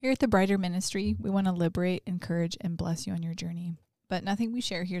Here at the Brighter Ministry, we want to liberate, encourage, and bless you on your journey. But nothing we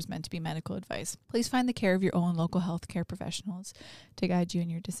share here is meant to be medical advice. Please find the care of your own local healthcare professionals to guide you in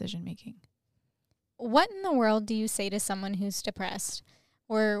your decision making. What in the world do you say to someone who's depressed?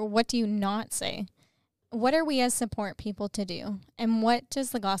 Or what do you not say? What are we as support people to do? And what does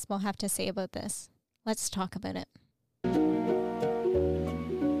the gospel have to say about this? Let's talk about it.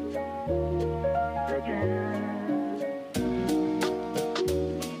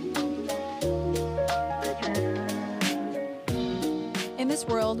 In this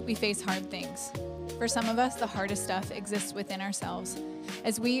world, we face hard things. For some of us, the hardest stuff exists within ourselves,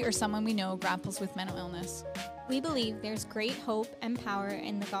 as we or someone we know grapples with mental illness. We believe there's great hope and power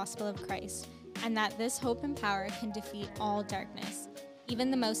in the gospel of Christ, and that this hope and power can defeat all darkness,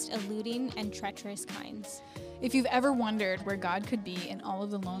 even the most eluding and treacherous kinds. If you've ever wondered where God could be in all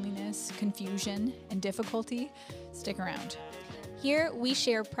of the loneliness, confusion, and difficulty, stick around. Here, we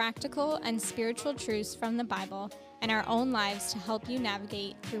share practical and spiritual truths from the Bible and our own lives to help you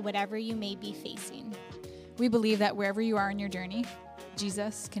navigate through whatever you may be facing. We believe that wherever you are in your journey,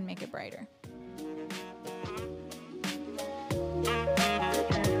 Jesus can make it brighter.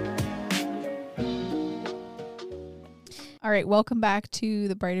 All right, welcome back to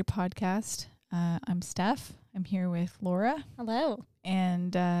the Brighter Podcast. I'm Steph. I'm here with Laura. Hello.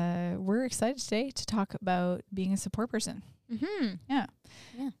 And we're excited today to talk about being a support person. Mm-hmm. Yeah.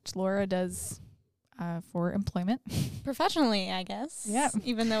 Which Laura does for employment. Professionally, I guess. Yeah.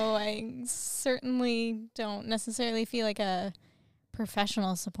 Even though I certainly don't necessarily feel like a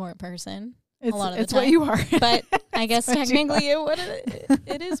professional support person. A lot of the It's time. what you are. But I guess technically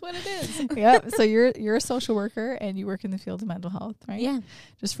it is what it is. Yeah. So you're a social worker and you work in the field of mental health, right? Yeah.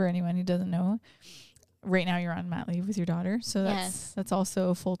 Just for anyone who doesn't know. Right now you're on mat leave with your daughter. So that's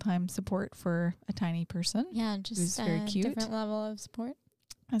also full-time support for a tiny person. Yeah, just very a cute. different level of support.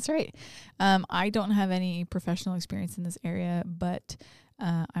 That's right. I don't have any professional experience in this area, but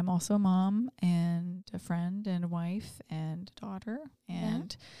I'm also a mom and a friend and a wife and a daughter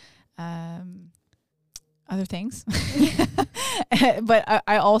and other things. But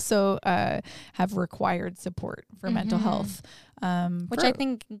I also have required support for mental health. Which I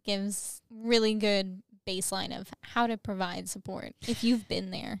think gives really good baseline of how to provide support if you've been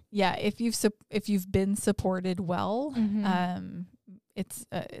there. Yeah, if you've been supported well, it's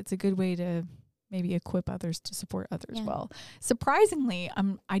a good way to maybe equip others to support others well. Surprisingly,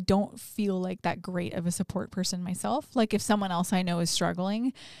 I don't feel like that great of a support person myself. Like if someone else I know is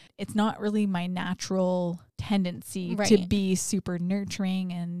struggling, it's not really my natural tendency to be super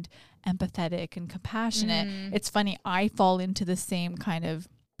nurturing and empathetic and compassionate. It's funny, I fall into the same kind of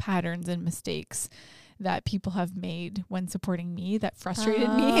patterns and mistakes that people have made when supporting me that frustrated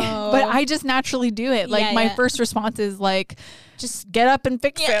me. But I just naturally do it. Like my first response is like, just get up and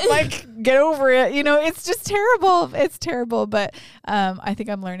fix it. Like get over it. You know, it's just terrible. It's terrible. But I think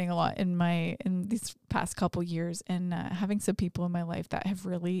I'm learning a lot in these past couple years and having some people in my life that have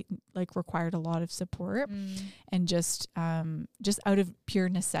really like required a lot of support and just out of pure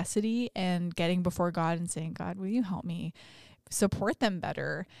necessity and getting before God and saying, God, will you help me support them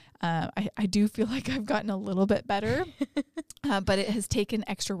better? I do feel like I've gotten a little bit better, but it has taken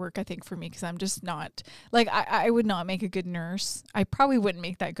extra work, I think, for me because I'm just not, like, I would not make a good nurse. I probably wouldn't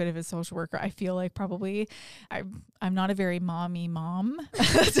make that good of a social worker. I feel like probably I'm not a very mommy mom.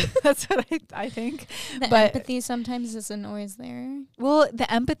 That's what I think. But empathy sometimes isn't always there. Well, the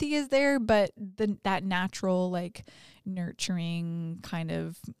empathy is there, but that natural, like, nurturing kind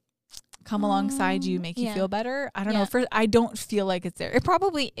of come alongside you, make you feel better. I don't know. I don't feel like it's there. It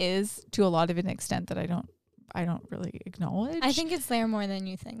probably is to a lot of an extent that I don't really acknowledge. I think it's there more than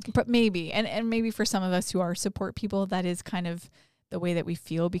you think. But maybe, and maybe for some of us who are support people, that is kind of the way that we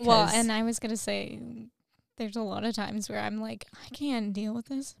feel because. Well, and I was going to say, there's a lot of times where I'm like, I can't deal with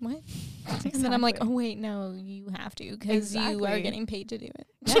this. What? Exactly. And then I'm like, oh wait, no, you have to because you are getting paid to do it.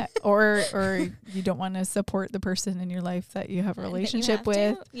 Yeah. Or you don't want to support the person in your life that you have a relationship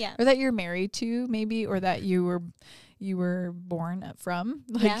with, or that you're married to, maybe, or that you were born from,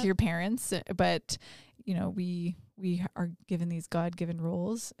 like your parents. But you know, we are given these God-given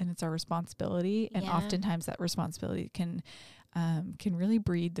roles, and it's our responsibility. And oftentimes, that responsibility can really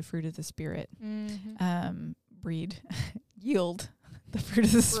breed the fruit of the Spirit. Yield the fruit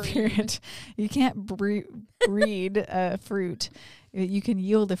of the Spirit. You can't breed a fruit. You can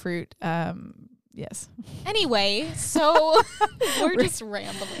yield a fruit. Yes. Anyway, so we're just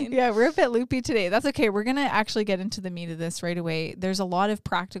rambling. Yeah, we're a bit loopy today. That's okay. We're going to actually get into the meat of this right away. There's a lot of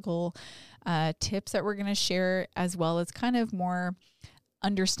practical tips that we're going to share, as well as kind of more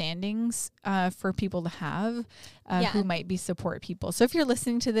understandings for people to have who might be support people. So if you're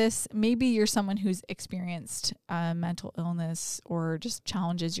listening to this, maybe you're someone who's experienced mental illness or just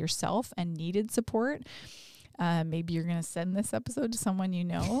challenges yourself and needed support. Maybe you're going to send this episode to someone you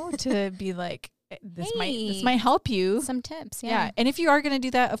know to be like, this might help you. Some tips. Yeah. And if you are going to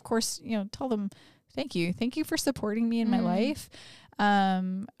do that, of course, tell them, thank you for supporting me in my life.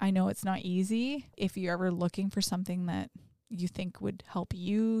 I know it's not easy. If you're ever looking for something that you think would help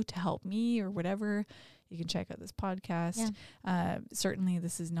you to help me or whatever, you can check out this podcast. Certainly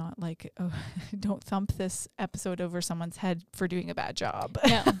this is not like, oh, don't thump this episode over someone's head for doing a bad job.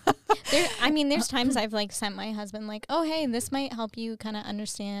 No. There's times I've like sent my husband like, oh, hey, this might help you kind of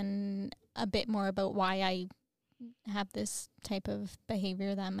understand a bit more about why I have this type of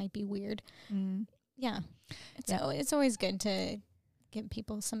behavior that might be weird. Yeah. It's always good to give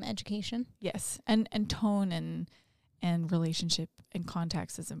people some education. Yes. And tone and relationship and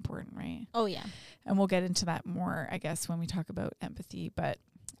context is important, right? Oh, yeah. And we'll get into that more, I guess, when we talk about empathy. But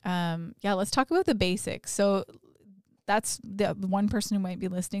let's talk about the basics. So that's the one person who might be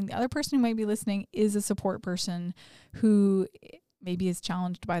listening. The other person who might be listening is a support person who maybe is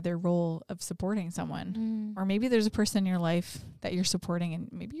challenged by their role of supporting someone. Or maybe there's a person in your life that you're supporting and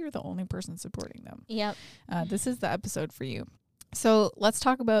maybe you're the only person supporting them. Yep. This is the episode for you. So let's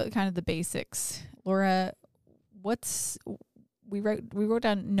talk about kind of the basics. Laura, we wrote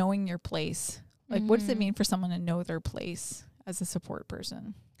down knowing your place. Like, what does it mean for someone to know their place as a support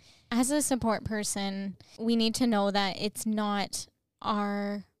person? As a support person, we need to know that it's not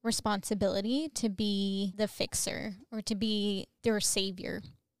our responsibility to be the fixer or to be their savior,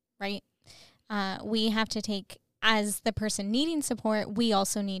 right? We have to take, as the person needing support, we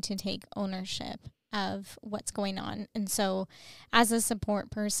also need to take ownership of what's going on. And so as a support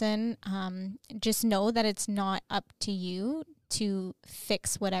person, just know that it's not up to you to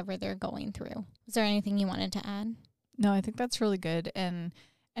fix whatever they're going through. Is there anything you wanted to add? No, I think that's really good. And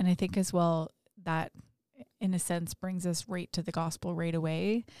I think as well that in a sense brings us right to the gospel right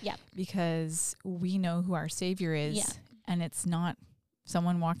away. Yeah. Because we know who our Savior is. Yeah. And it's not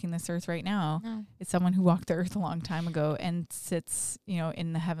someone walking this earth right now. No. It's someone who walked the earth a long time ago and sits,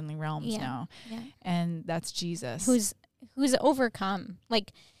 in the heavenly realms now. Yeah. And that's Jesus. Who's overcome.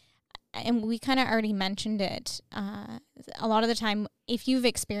 Like, and we kind of already mentioned it. A lot of the time, if you've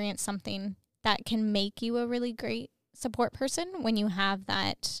experienced something, that can make you a really great support person when you have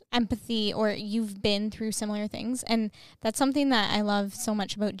that empathy or you've been through similar things. And that's something that I love so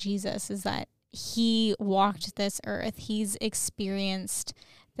much about Jesus, is that he walked this earth. He's experienced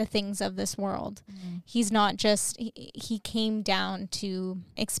the things of this world. He's not just, he came down to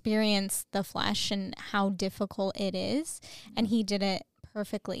experience the flesh and how difficult it is. And he did it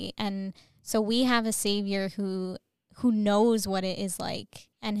perfectly. And so we have a Savior who knows what it is like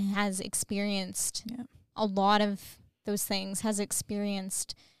and has experienced a lot of those things, has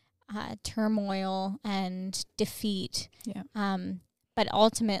experienced turmoil and defeat. But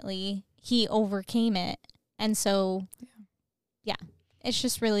ultimately, he overcame it. And so, it's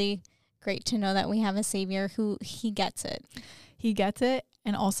just really great to know that we have a Savior who he gets it. He gets it.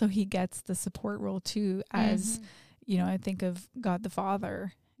 And also he gets the support role too, as, I think of God the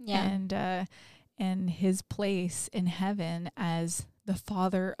Father and his place in heaven as the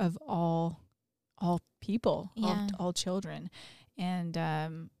Father of all people, all children.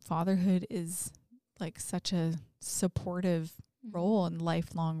 And fatherhood is like such a supportive role and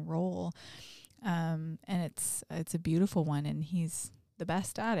lifelong role. And it's a beautiful one, and he's the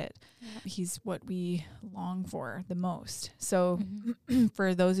best at it. He's what we long for the most. So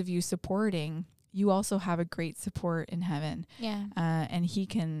for those of you supporting, you also have a great support in heaven. And he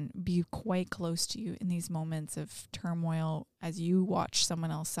can be quite close to you in these moments of turmoil as you watch someone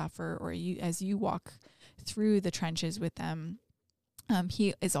else suffer, or as you walk through the trenches with them.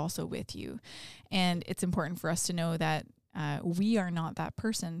 He is also with you. And it's important for us to know that we are not that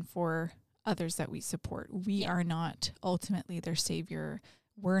person for others that we support. We are not ultimately their Savior.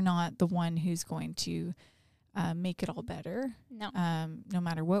 We're not the one who's going to make it all better. No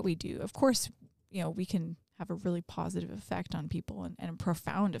matter what we do. Of course, we can have a really positive effect on people and a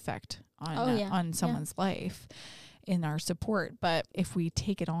profound effect on someone's life in our support. But if we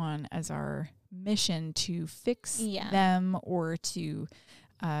take it on as our mission to fix them or to,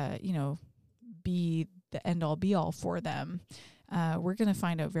 be the end all be all for them, we're going to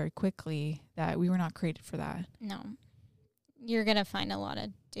find out very quickly that we were not created for that. No, you're going to find a lot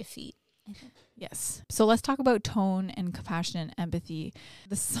of defeat. Yes. So let's talk about tone and compassion and empathy.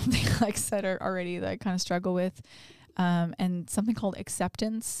 This is something, like I said already, that I kind of struggle with. And something called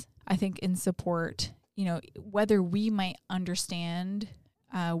acceptance, I think, in support, whether we might understand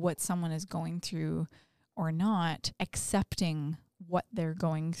what someone is going through or not, accepting what they're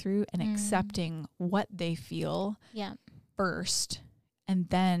going through and accepting what they feel first, and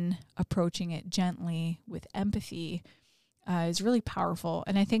then approaching it gently with empathy is really powerful.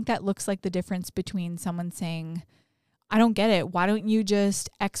 And I think that looks like the difference between someone saying, I don't get it. Why don't you just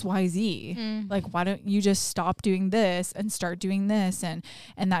XYZ? Like, why don't you just stop doing this and start doing this? And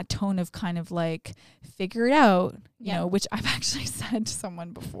that tone of kind of like, figure it out, you know, which I've actually said to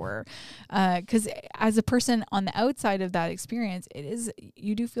someone before. Because as a person on the outside of that experience,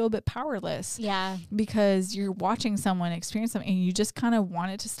 you do feel a bit powerless. Yeah. Because you're watching someone experience something and you just kind of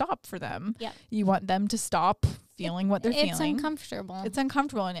want it to stop for them. Yeah. You want them to stop feeling what they're feeling. It's uncomfortable. It's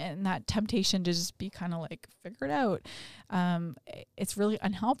uncomfortable. And that temptation to just be kind of like, figure it out. It's really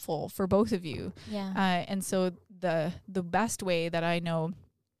unhelpful for both of you. Yeah. And so the best way that I know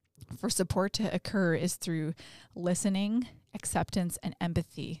for support to occur is through listening, acceptance, and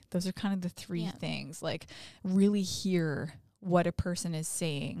empathy. Those are kind of the three things. Like, really hear what a person is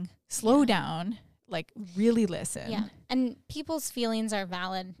saying. Slow down. Like, really listen. Yeah. And people's feelings are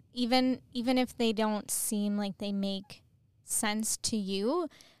valid. Even if they don't seem like they make sense to you,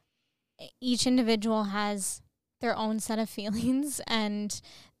 each individual has their own set of feelings and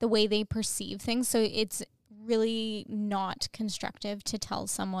the way they perceive things. So it's really not constructive to tell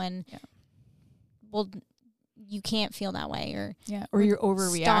someone, well, you can't feel that way, or you're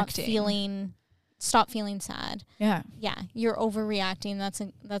overreacting. Stop feeling sad. Yeah. Yeah. You're overreacting.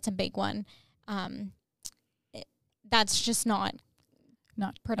 That's a big one. That's just not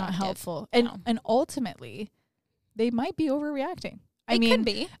productive. Not helpful. And ultimately, they might be overreacting. I mean, could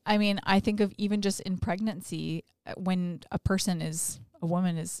be. I mean, I think of even just in pregnancy, when a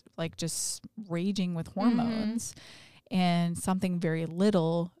woman is like just raging with hormones, and something very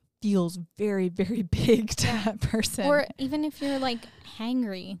little feels very, very big to that person. Or even if you're like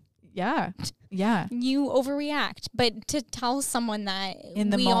hangry. Yeah. Yeah. You overreact. But to tell someone that in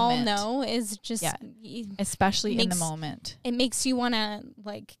the we moment. all know is just... Especially in the moment. It makes you want to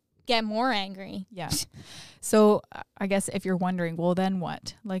like get more angry. Yeah. So I guess if you're wondering, well, then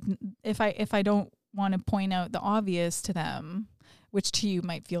what? Like, if I don't want to point out the obvious to them, which to you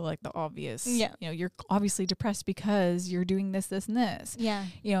might feel like the obvious, you know, you're obviously depressed because you're doing this, this, and this. Yeah.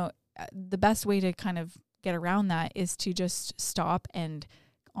 You know, the best way to kind of get around that is to just stop and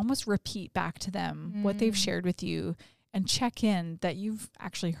almost repeat back to them what they've shared with you and check in that you've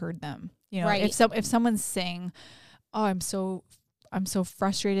actually heard them. You know, if someone's saying, oh, I'm so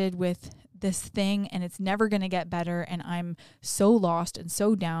frustrated with this thing and it's never going to get better and I'm so lost and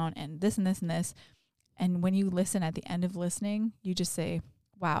so down and this and this and this. And when you listen, at the end of listening, you just say,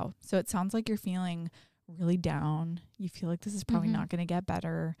 wow, so it sounds like you're feeling really down. You feel like this is probably not going to get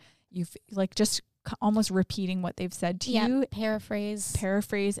better. Like just almost repeating what they've said to you.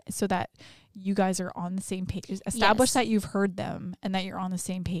 Paraphrase so that you guys are on the same page. Establish that you've heard them and that you're on the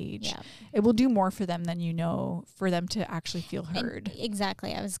same page. Yeah. It will do more for them than for them to actually feel heard.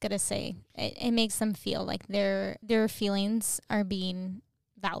 Exactly. I was going to say, it makes them feel like their feelings are being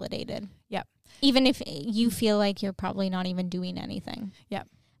validated. Yeah. Even if you feel like you're probably not even doing anything. Yeah.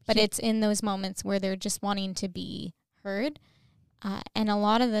 But it's in those moments where they're just wanting to be heard. And a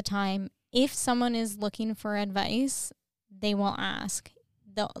lot of the time, if someone is looking for advice, they will ask.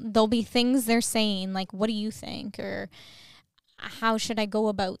 There'll be things they're saying, like, what do you think? Or how should I go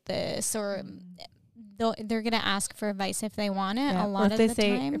about this? Or they're going to ask for advice if they want it. Yeah. A lot of the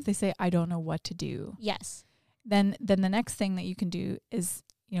time. If they say, I don't know what to do. Yes. Then the next thing that you can do is,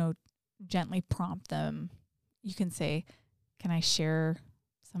 you know, gently prompt them. You can say, can I share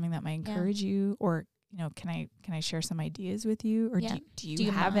something that might encourage you? Or, you know, can I share some ideas with you? Or do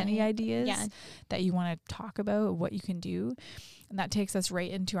you have any ideas that you want to talk about, what you can do? And that takes us right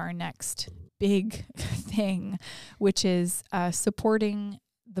into our next big thing, which is supporting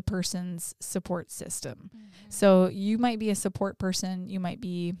the person's support system. So you might be a support person. You might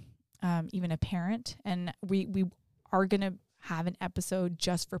be even a parent. And we are going to have an episode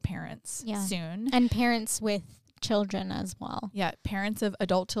just for parents soon. And parents with children as well. Yeah, parents of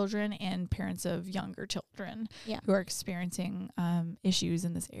adult children and parents of younger children who are experiencing issues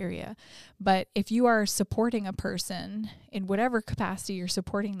in this area. But if you are supporting a person in whatever capacity you're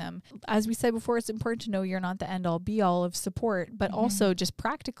supporting them, as we said before, it's important to know you're not the end all be all of support, but also just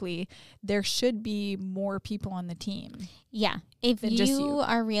practically there should be more people on the team. Yeah. If you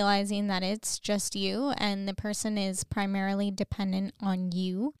are realizing that it's just you and the person is primarily dependent on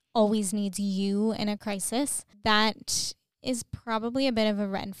you, always needs you in a crisis, that is probably a bit of a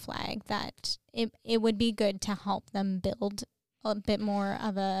red flag, that it would be good to help them build a bit more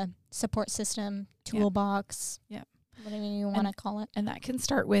of a support system, toolbox, whatever you want to call it. And that can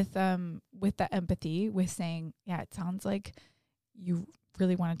start with that empathy, with saying, yeah, it sounds like you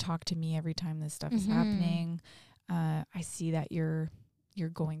really want to talk to me every time this stuff is happening. I see that you're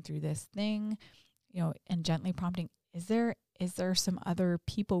going through this thing, and gently prompting, is there some other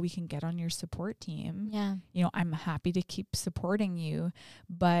people we can get on your support team? Yeah. I'm happy to keep supporting you,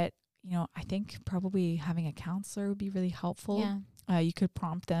 but I think probably having a counselor would be really helpful. Yeah. You could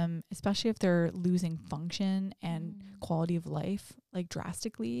prompt them, especially if they're losing function and quality of life, like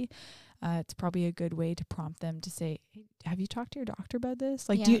drastically. It's probably a good way to prompt them to say, hey, have you talked to your doctor about this?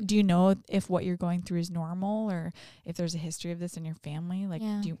 Like, do you know if what you're going through is normal, or if there's a history of this in your family? Like,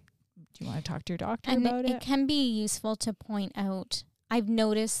 do you want to talk to your doctor about it? It can be useful to point out, I've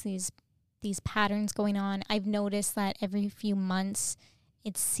noticed these patterns going on. I've noticed that every few months,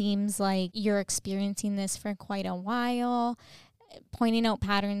 it seems like you're experiencing this for quite a while. Pointing out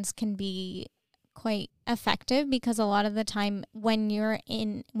patterns can be quite effective, because a lot of the time when you're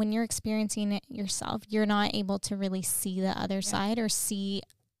experiencing it yourself, you're not able to really see the other side, or see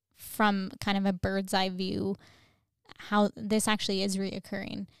from kind of a bird's eye view how this actually is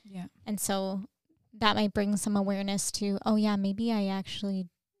reoccurring. Yeah. And so that might bring some awareness to, oh yeah, maybe I actually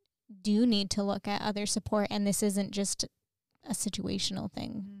do need to look at other support, and this isn't just a situational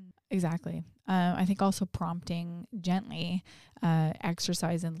thing. Exactly. I think also prompting gently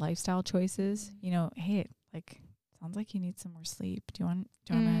exercise and lifestyle choices. Hey, like, sounds like you need some more sleep. Do you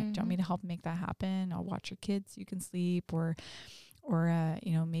want me to help make that happen? I'll watch your kids. You can sleep, or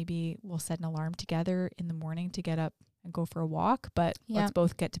maybe we'll set an alarm together in the morning to get up and go for a walk, but let's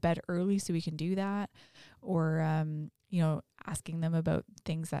both get to bed early so we can do that. Or, asking them about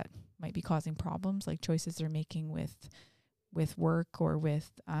things that might be causing problems, like choices they're making with work, or with,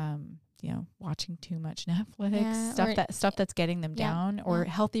 watching too much Netflix, stuff that's getting them down, or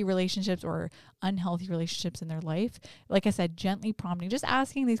healthy relationships or unhealthy relationships in their life. Like I said, gently prompting, just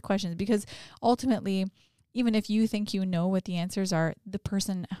asking these questions, because ultimately, even if you think you know what the answers are, the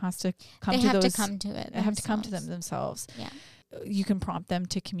person has to come to those. They have to come to them themselves. Yeah. You can prompt them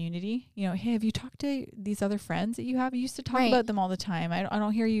to community. Hey, have you talked to these other friends that you have? You used to talk about them all the time. I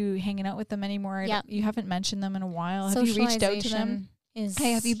don't hear you hanging out with them anymore. You haven't mentioned them in a while. Have you reached out to them?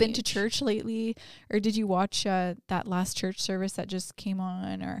 Hey, have you been to church lately? Or did you watch that last church service that just came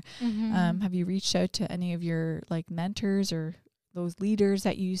on? Or have you reached out to any of your mentors or those leaders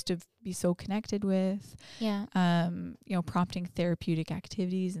that you used to be so connected with? Yeah. Prompting therapeutic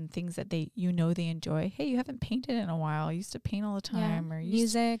activities and things that they enjoy. Hey, you haven't painted in a while. You used to paint all the time, or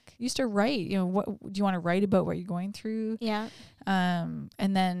music. Used to write. What do you want to write about what you're going through? Yeah. And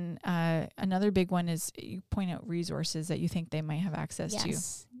then another big one is you point out resources that you think they might have access to. Yeah.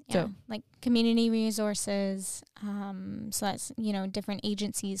 So like community resources. So that's, different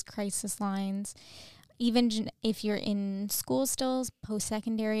agencies, crisis lines. Even if you're in school still,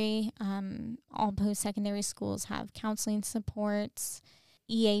 post-secondary, all post-secondary schools have counseling supports,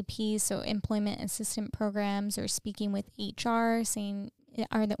 EAP, so employment assistant programs, or speaking with HR, saying,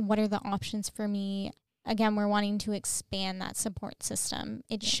 what are the options for me? Again, we're wanting to expand that support system.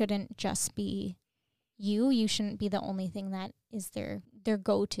 It shouldn't just be you. You shouldn't be the only thing that is their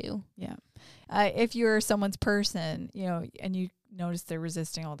go-to. Yeah. If you're someone's person, and you notice they're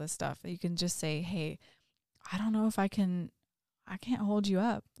resisting all this stuff, you can just say, hey, I don't know if I can't hold you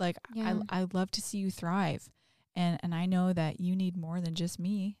up. Like, I'd love to see you thrive. And I know that you need more than just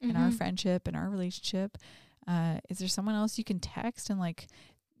me in our friendship and our relationship. Is there someone else you can text and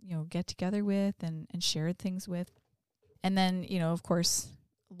get together with and share things with? And then, of course,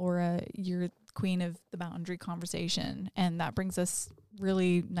 Laura, you're queen of the boundary conversation. And that brings us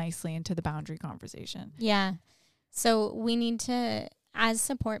really nicely into the boundary conversation. Yeah. So we need to, as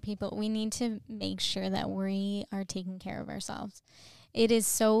support people, we need to make sure that we are taking care of ourselves. It is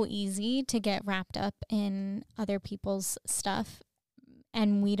so easy to get wrapped up in other people's stuff,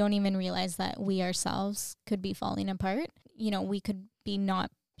 and we don't even realize that we ourselves could be falling apart. We could be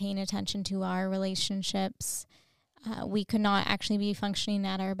not paying attention to our relationships. We could not actually be functioning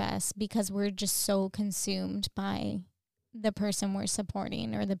at our best because we're just so consumed by the person we're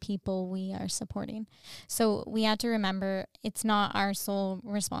supporting or the people we are supporting. So we have to remember it's not our sole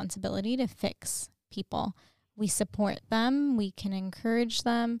responsibility to fix people. We support them, we can encourage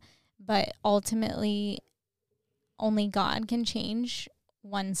them, but ultimately only God can change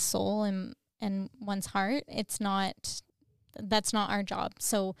one's soul and one's heart. That's not our job.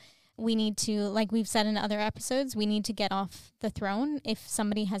 So we need to, like we've said in other episodes, we need to get off the throne. If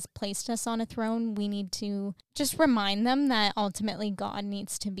somebody has placed us on a throne, we need to just remind them that ultimately God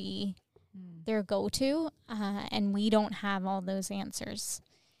needs to be their go-to, and we don't have all those answers.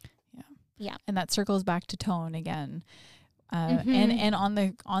 Yeah. And that circles back to tone again. And on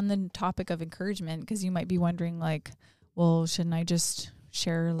the topic of encouragement, because you might be wondering, like, well, shouldn't I just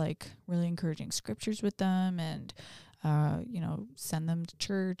share like really encouraging scriptures with them and, send them to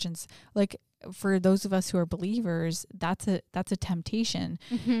church? And like, for those of us who are believers, that's a temptation.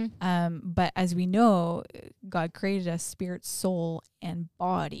 But as we know, God created us spirit, soul, and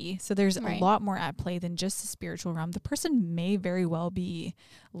body. So there's a lot more at play than just the spiritual realm. The person may very well be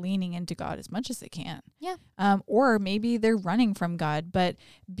leaning into God as much as they can. Yeah. Or maybe they're running from God, but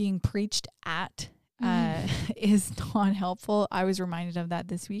being preached at is not helpful. I was reminded of that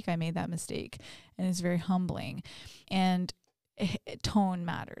this week. I made that mistake, and it's very humbling. And tone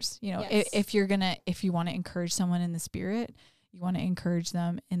matters. Yes. If you want to encourage someone in the spirit, you want to encourage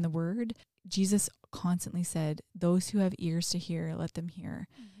them in the word. Jesus constantly said, those who have ears to hear, let them hear.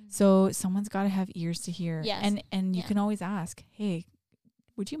 So someone's got to have ears to hear. Yes. And you can always ask, hey,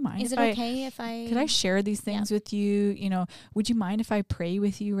 would you mind could I share these things with you? Would you mind if I pray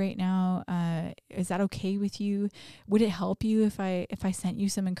with you right now? Is that okay with you? Would it help you if I sent you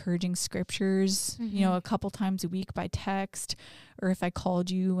some encouraging scriptures, a couple times a week by text, or if I called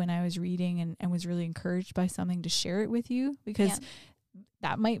you when I was reading and was really encouraged by something to share it with you? Because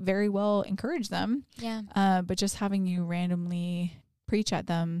that might very well encourage them. Yeah. But just having you randomly preach at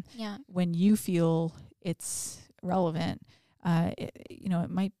them when you feel it's relevant, it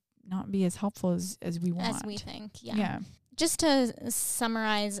might not be as helpful as we want. As we think, yeah. Just to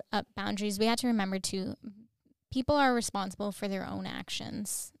summarize up boundaries, we have to remember too, people are responsible for their own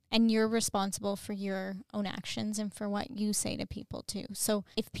actions, and you're responsible for your own actions and for what you say to people too. So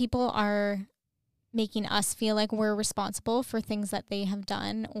if people are making us feel like we're responsible for things that they have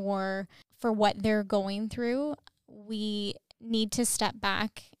done or for what they're going through, we need to step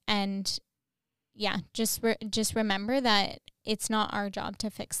back and just remember that it's not our job to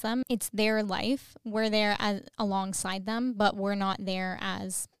fix them. It's their life. We're there alongside them, but we're not there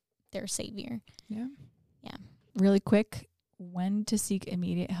as their savior. Yeah. Yeah. Really quick, when to seek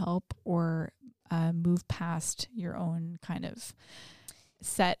immediate help or move past your own kind of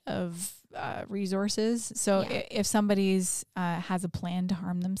set of resources. So if somebody's has a plan to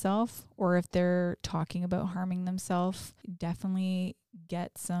harm themselves, or if they're talking about harming themselves, definitely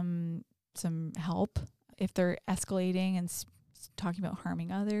get some help. If they're escalating and talking about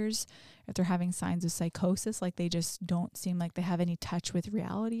harming others, if they're having signs of psychosis, like they just don't seem like they have any touch with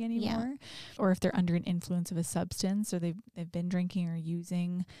reality anymore, or if they're under an influence of a substance, or they've been drinking or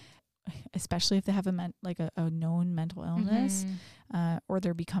using, especially if they have a known mental illness, or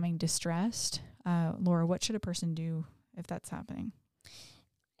they're becoming distressed. Laura, what should a person do if that's happening?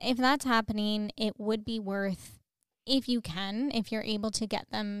 If that's happening, it would be worth, if you're able to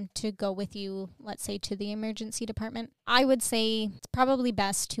get them to go with you, let's say to the emergency department, I would say it's probably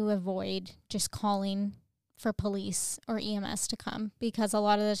best to avoid just calling for police or EMS to come, because a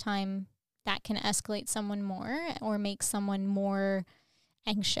lot of the time that can escalate someone more or make someone more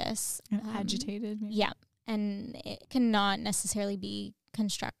anxious. Agitated. Maybe. Yeah. And it cannot necessarily be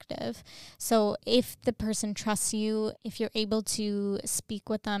constructive. So if the person trusts you, if you're able to speak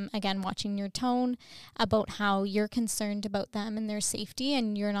with them, again, watching your tone about how you're concerned about them and their safety,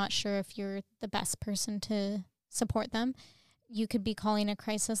 and you're not sure if you're the best person to support them, you could be calling a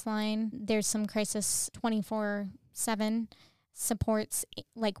crisis line. There's some crisis 24/7 supports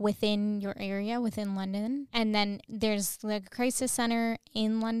like within your area, within London. And then there's the crisis center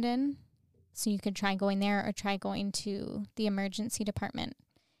in London. So you could try going there or try going to the emergency department.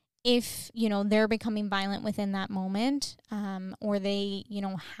 If, they're becoming violent within that moment, or they,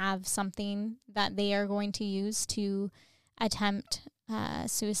 have something that they are going to use to attempt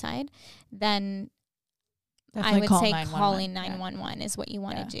suicide, then definitely I would say calling 911 is what you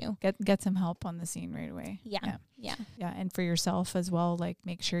want to do. Get some help on the scene right away. Yeah. And for yourself as well, like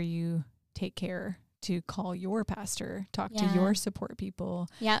make sure you take care to call your pastor, talk to your support people,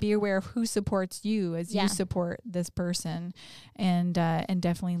 be aware of who supports you as you support this person, and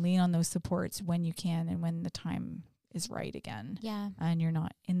definitely lean on those supports when you can and when the time is right again. Yeah. And you're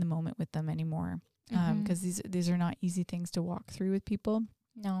not in the moment with them anymore. Because these are not easy things to walk through with people.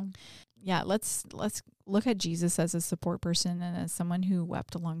 No. Yeah, let's look at Jesus as a support person and as someone who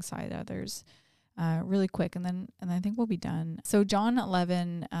wept alongside others. Really quick, and then I think we'll be done. So John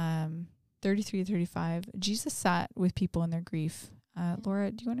 11, 33-35, Jesus sat with people in their grief.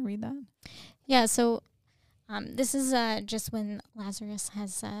 Laura, do you want to read that? Yeah, so this is just when Lazarus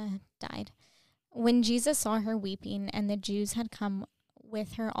has died. When Jesus saw her weeping, and the Jews had come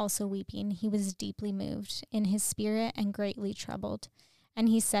with her also weeping, he was deeply moved in his spirit and greatly troubled. And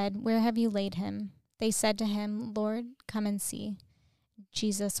he said, "Where have you laid him?" They said to him, "Lord, come and see."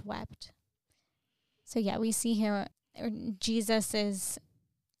 Jesus wept. So yeah, we see here Jesus is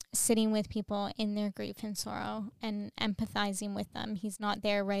sitting with people in their grief and sorrow and empathizing with them. He's not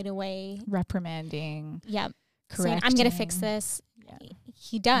there right away. Reprimanding. Yep. Correcting. Saying, I'm going to fix this. Yeah.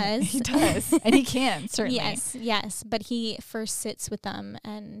 He does. He does. And he can, certainly. Yes. But he first sits with them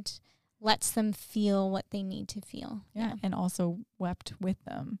and lets them feel what they need to feel. Yeah. And also wept with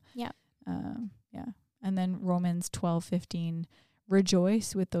them. Yeah. Yeah. And then Romans 12:15,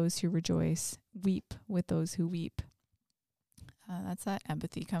 rejoice with those who rejoice, weep with those who weep. That's that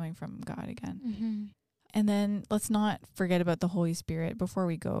empathy coming from God again. Mm-hmm. And then let's not forget about the Holy Spirit before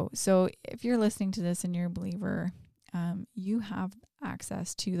we go. So if you're listening to this and you're a believer, you have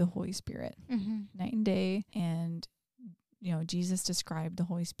access to the Holy Spirit night and day. And, Jesus described the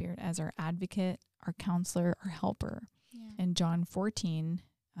Holy Spirit as our advocate, our counselor, our helper. Yeah. In John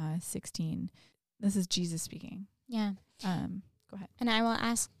 14:16, this is Jesus speaking. Yeah. Go ahead. And I will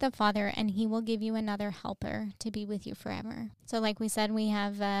ask the Father, and he will give you another helper to be with you forever. So like we said, we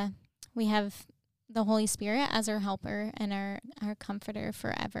have the Holy Spirit as our helper and our comforter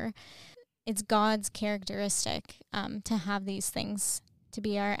forever. It's God's characteristic to have these things, to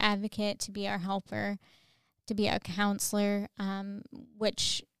be our advocate, to be our helper, to be our counselor,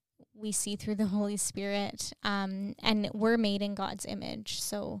 which we see through the Holy Spirit. And we're made in God's image.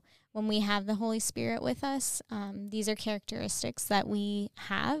 So when we have the Holy Spirit with us, these are characteristics that we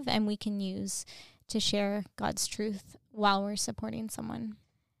have and we can use to share God's truth while we're supporting someone.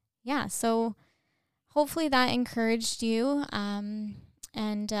 Yeah, so hopefully that encouraged you and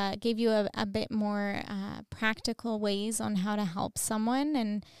gave you a bit more practical ways on how to help someone.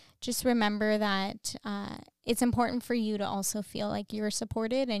 And just remember that it's important for you to also feel like you're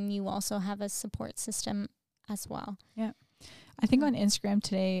supported and you also have a support system as well. Yeah. I think on Instagram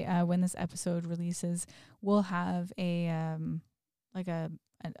today, when this episode releases, we'll have a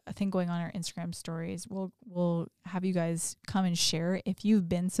thing going on our Instagram stories. We'll have you guys come and share if you've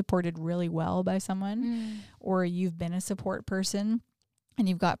been supported really well by someone or you've been a support person and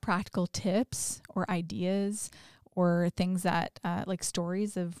you've got practical tips or ideas or things that like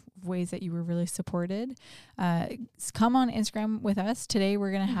stories of ways that you were really supported. Come on Instagram with us. Today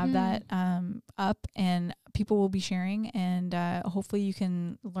we're going to have that up and people will be sharing and hopefully you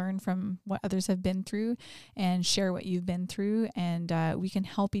can learn from what others have been through and share what you've been through and we can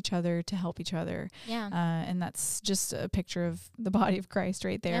help each other to help each other. Yeah. And that's just a picture of the body of Christ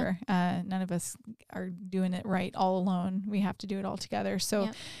right there. Yeah. None of us are doing it right all alone. We have to do it all together. So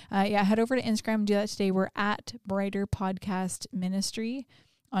head over to Instagram and do that today. We're at Brighter Podcast Ministry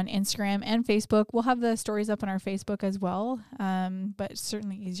on Instagram and Facebook. We'll have the stories up on our Facebook as well, but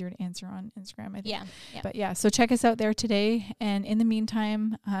certainly easier to answer on Instagram, I think. Yeah. But so check us out there today. And in the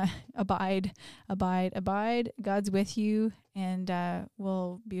meantime, abide. God's with you, and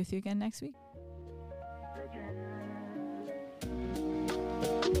we'll be with you again next week.